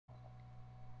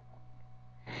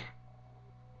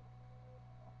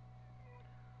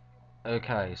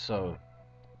Okay, so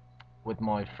with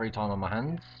my free time on my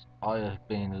hands, I have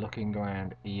been looking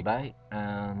around eBay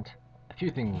and a few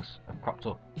things have cropped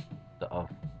up that I've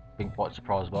been quite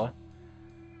surprised by,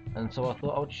 and so I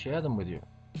thought I would share them with you.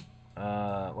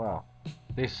 Well,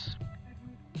 this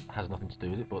has nothing to do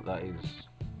with it, but that is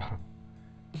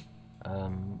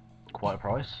um, quite a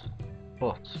price.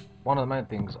 But one of the main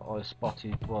things I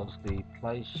spotted was the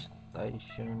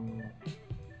PlayStation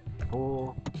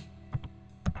 4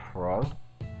 Pro.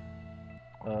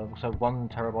 So 1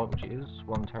 terabyte, which it is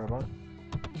 1 terabyte,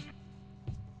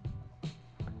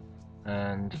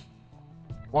 and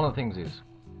one of the things is,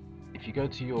 if you go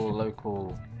to your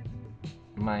local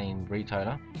main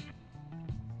retailer,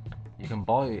 you can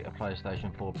buy a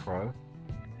PlayStation 4 Pro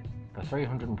for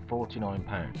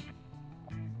 £349.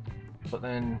 But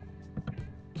then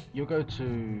you'll go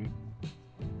to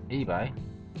eBay,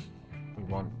 we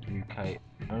want UK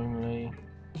only,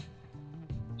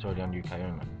 it's already on UK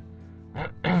only,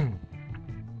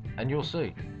 and you'll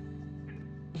see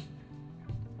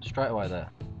straight away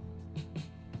there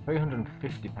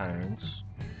 £350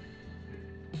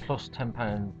 plus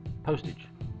 £10 postage.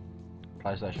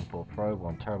 PlayStation 4 Pro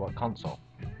 1 terabyte console.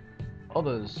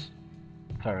 Others,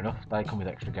 fair enough, they come with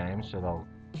extra games, so they'll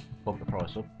bump the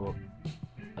price up, but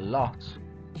a lot.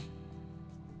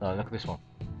 No, look at this one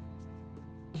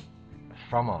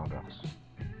from Argos.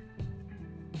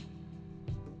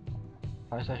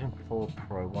 PlayStation 4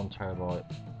 Pro 1 terabyte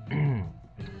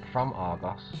from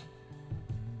Argos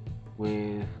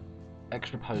with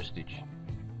extra postage,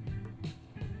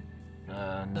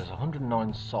 and there's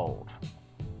 109 sold.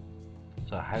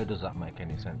 So how does that make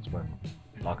any sense when,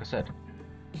 like I said,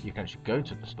 you can actually go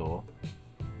to the store,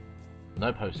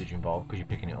 no postage involved because you're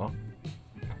picking it up,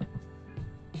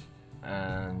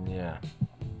 and yeah,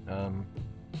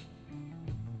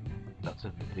 that's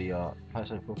a VR,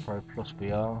 PlayStation 4 Pro plus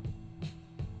VR,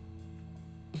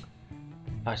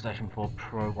 PlayStation 4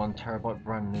 Pro 1 terabyte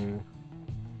brand new,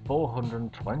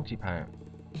 £420,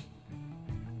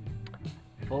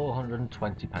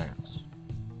 £420,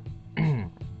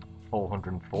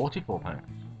 £444,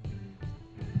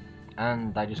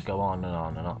 and they just go on and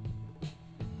on and on.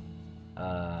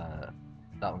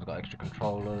 That one's got extra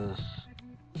controllers.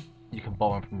 You can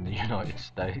buy them from the United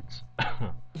States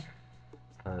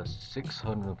for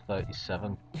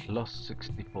 637 plus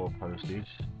 64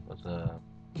 postage.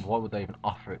 Why would they even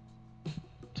offer it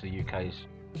to the UK's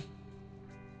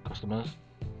customers?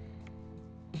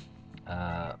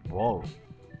 Whoa,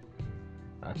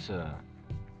 that's a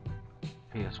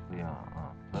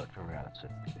PSVR, virtual reality.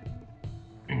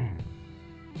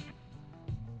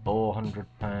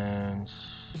 £400,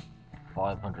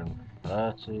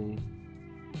 530.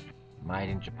 Made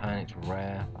in Japan, it's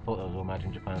rare. I thought that was all made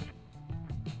in Japan.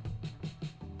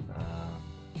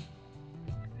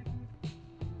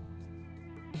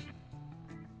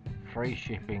 Free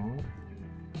shipping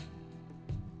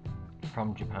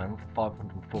from Japan for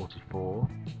 544.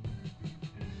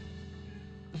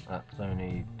 That's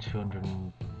only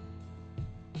 200,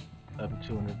 over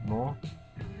 200 more.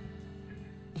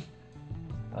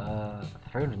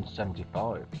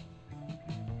 375.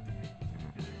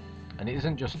 And it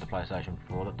isn't just the PlayStation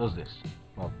 4 that does this.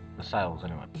 Well, the sales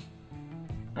anyway.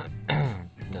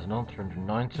 There's another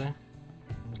 390.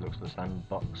 It looks the same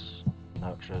box,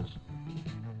 no extras.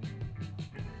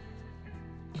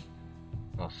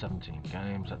 Well, 17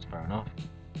 games, that's fair enough.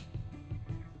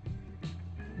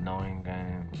 9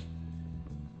 games.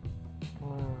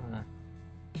 I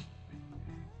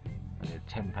need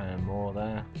 £10 more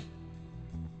there.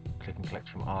 Click and collect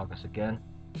from Argos again.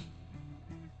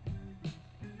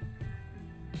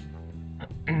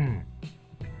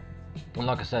 And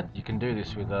like I said, you can do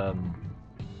this with yep,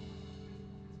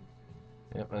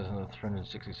 there's another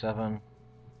 367.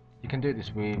 You can do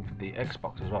this with the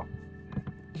Xbox as well.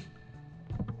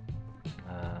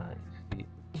 It's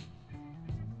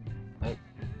the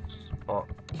Xbox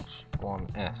One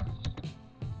S.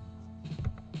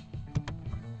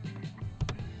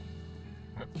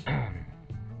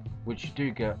 Which you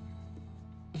do get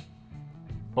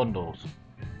bundles.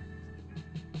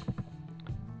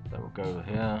 So we'll go over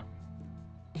here.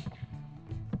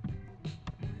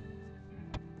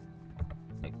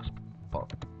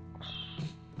 Xbox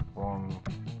One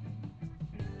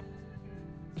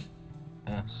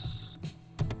S.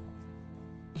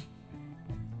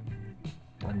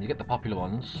 And you get the popular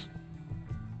ones.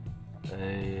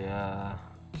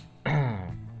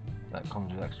 That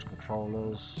comes with extra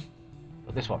controllers.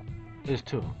 But this one, there's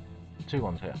two of them. Two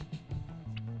ones here.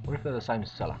 What if they're the same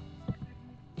seller?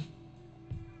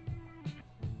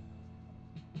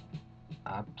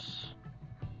 Apps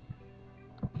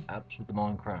with the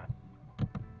Minecraft.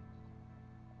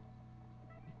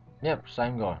 Yep,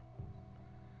 same guy.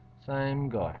 Same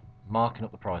guy. Marking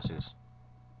up the prices.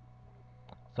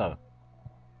 So,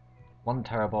 1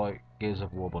 TB Gears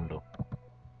of War bundle.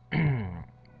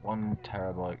 1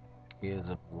 TB Gears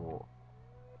of War.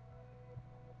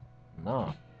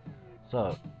 No.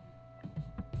 So,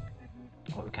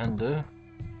 what we can do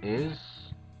is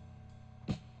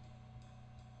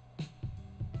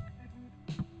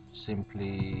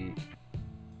simply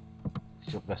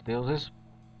see what the best deals is.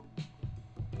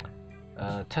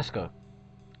 Tesco.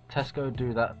 Tesco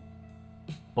do that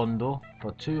bundle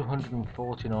for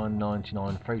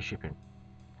 £249.99 free shipping.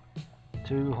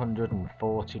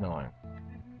 249.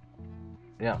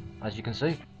 Yeah, as you can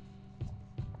see,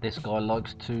 this guy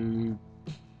likes to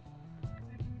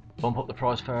bump up the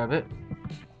price fair a bit,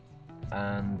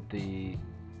 and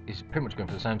he's pretty much going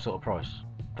for the same sort of price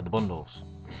for the bundles.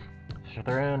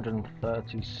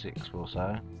 336, we'll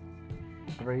say.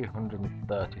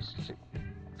 336.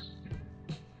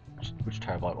 Which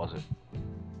terabyte was it?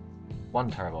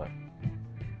 1 TB.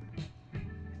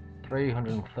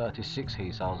 336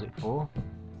 he sells it for.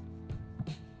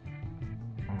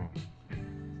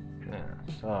 Yeah,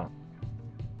 so.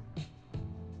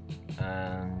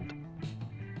 And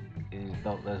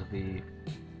there's the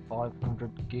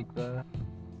 500 gig there.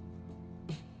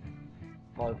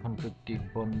 500 gig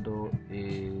bundle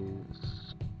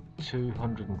is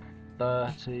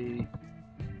 230.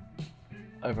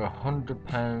 Over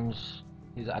 £100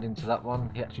 he's adding to that one.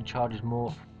 He actually charges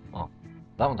more. Oh,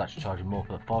 that one's actually charging more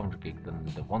for the 500 gig than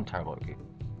the 1 TB gig.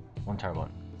 1 TB.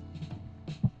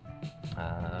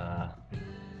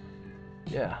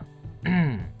 Yeah.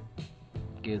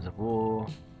 Gears of War.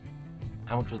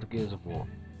 How much was the Gears of War?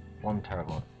 1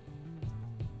 TB.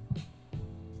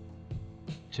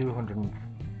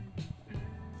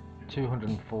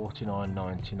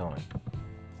 249.99.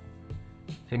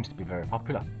 Seems to be very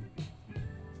popular.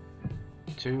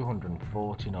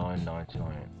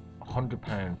 249.99.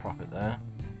 £100 profit there.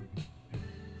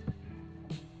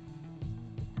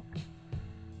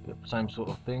 Yep, same sort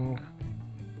of thing.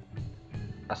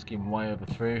 Asking way over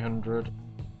 300.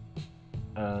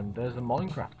 And there's the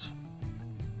Minecraft.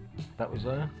 That was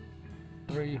there.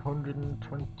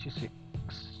 326.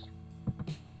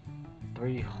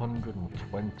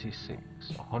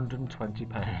 326.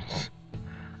 £120.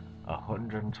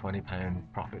 £120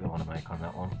 profit they want to make on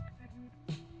that one.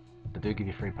 They do give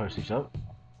you free postage though.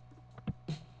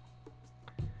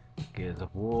 Gears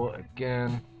of War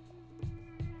again.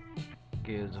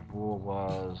 Gears of War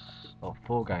was a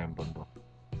 4-game bundle.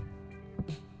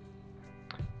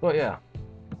 But yeah,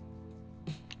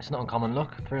 it's not uncommon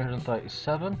luck.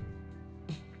 337.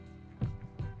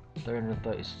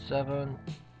 337.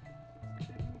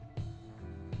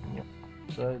 Yep.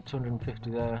 So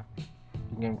 250 there.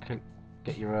 You can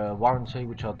get your warranty,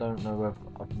 which I don't know whether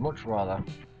I'd much rather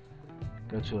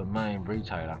go to a main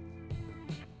retailer.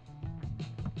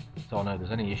 So I know if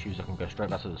there's any issues, I can go straight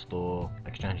back to the store,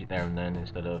 exchange it there and then,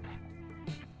 instead of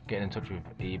getting in touch with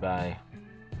eBay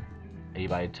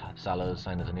sellers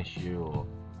saying there's an issue, or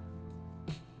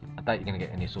I doubt you're going to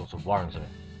get any sort of warranty.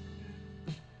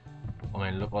 I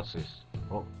mean, look, what's this?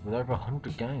 Well, with over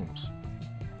 100 games.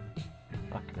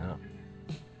 Fucking hell.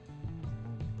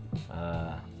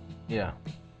 Yeah,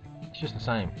 it's just the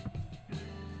same.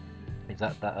 Is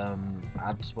that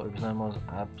Abs, whatever his name was?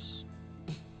 Abs?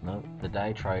 No, the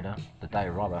day trader, the day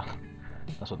robber.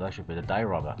 That's what they should be, the day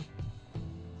robber.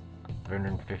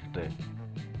 350.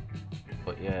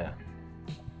 But yeah,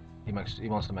 he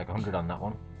wants to make 100 on that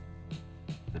one.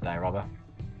 The day robber.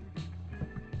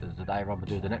 Does the day robber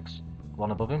do the next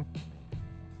one above him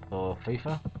for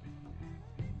FIFA?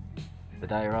 The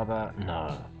day robber?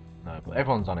 No, but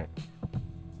everyone's on it.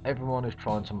 Everyone is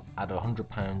trying to add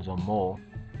 £100 or more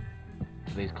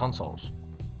to these consoles.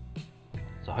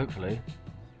 So hopefully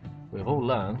we've all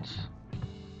learned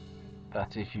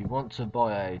that if you want to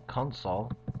buy a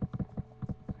console,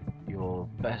 your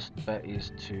best bet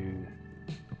is to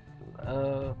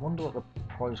wonder what the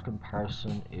price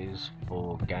comparison is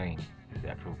for game, the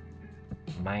actual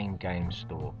main game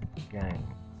store. Game.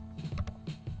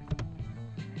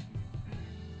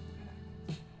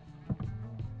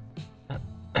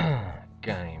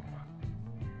 Game.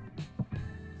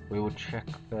 We will check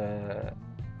the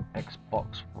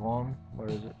Xbox One. Where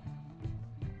is it?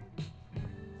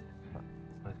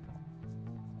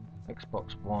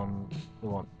 Xbox One. We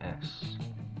want S.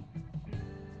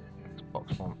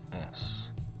 Xbox One S.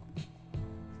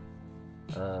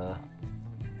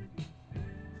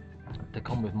 They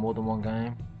come with more than one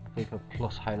game. FIFA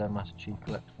plus Halo Master Chief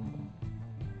Collection.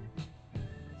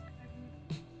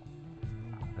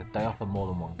 They offer more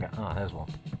than one game. Ah, there's one.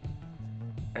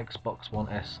 Xbox One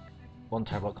S 1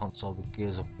 TB console with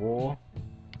Gears of War.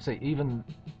 See, even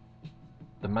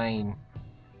the main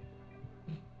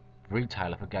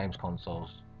retailer for games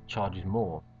consoles charges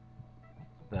more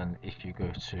than if you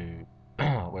go to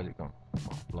where's it gone? Oh,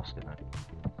 I've lost it now.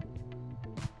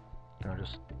 Can I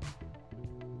just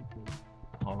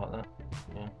highlight that?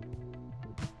 Yeah.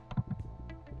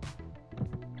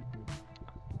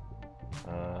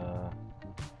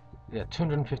 Yeah,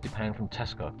 £250 from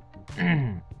Tesco.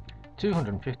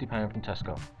 £250 from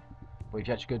Tesco. But if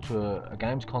you actually go to a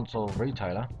games console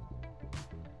retailer,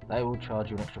 they will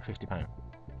charge you an extra £50.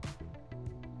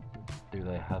 Do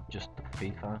they have just the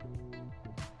FIFA?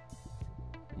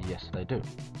 Yes, they do.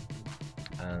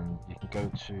 And you can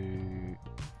go to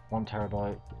 1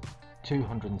 TB,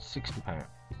 £260.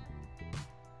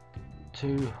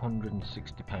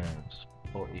 £260.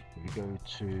 But if you go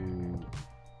to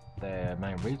their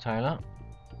main retailer,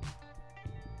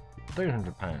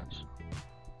 £300.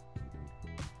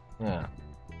 Yeah,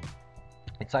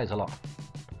 it saves a lot.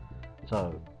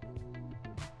 So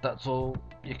that's all.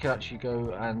 You can actually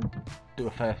go and do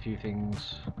a fair few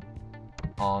things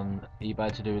on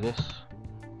eBay to do this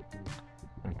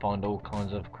and find all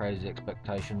kinds of crazy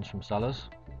expectations from sellers.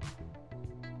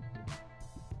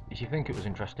 If you think it was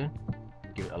interesting,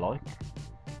 give it a like.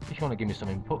 If you want to give me some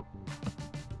input,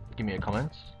 give me a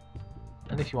comment.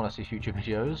 And if you want to see future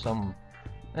videos,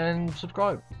 then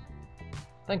subscribe.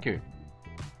 Thank you.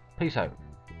 Peace out.